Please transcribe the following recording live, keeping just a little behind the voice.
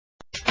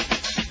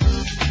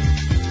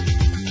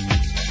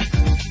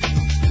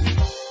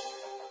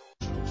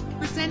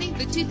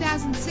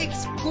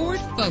2006 Ford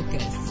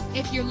Focus.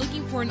 If you're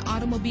looking for an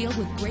automobile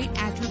with great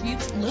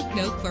attributes, look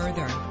no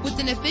further. With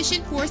an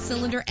efficient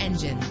 4-cylinder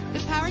engine, the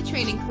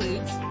powertrain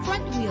includes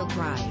front-wheel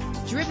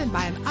drive, driven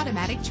by an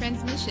automatic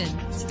transmission.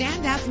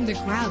 Stand out from the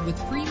crowd with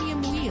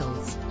premium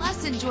wheels.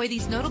 Plus, enjoy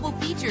these notable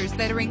features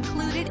that are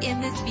included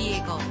in this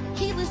vehicle: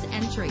 keyless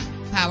entry,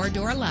 power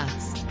door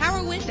locks,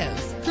 power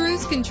windows,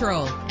 cruise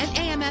control, an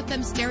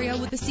AM/FM stereo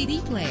with a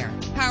CD player,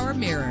 power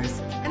mirrors,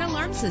 an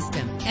alarm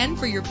system. And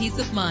for your peace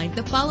of mind,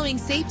 the following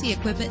safety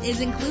equipment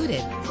is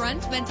included: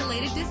 front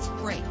ventilated disc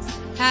brakes,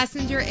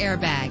 passenger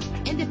airbag,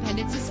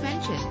 independent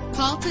suspension.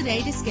 Call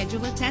today to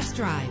schedule a test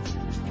drive.